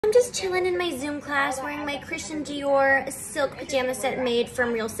I'm just chilling in my Zoom class wearing my Christian Dior silk pajama set made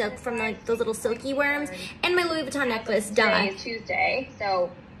from real silk from like those little silky worms and my Louis Vuitton necklace. Today is Tuesday,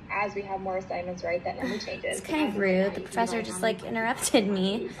 so as we have more assignments, right, that number changes. It's kind of rude. The professor just like interrupted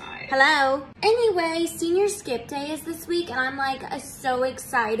me. Hello. Anyway, senior skip day is this week and I'm like so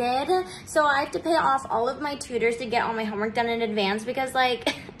excited. So I have to pay off all of my tutors to get all my homework done in advance because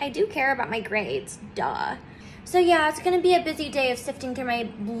like I do care about my grades, duh. So yeah, it's gonna be a busy day of sifting through my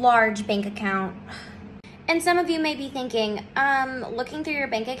large bank account. And some of you may be thinking, looking through your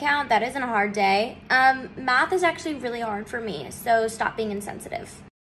bank account, that isn't a hard day. Math is actually really hard for me, so stop being insensitive.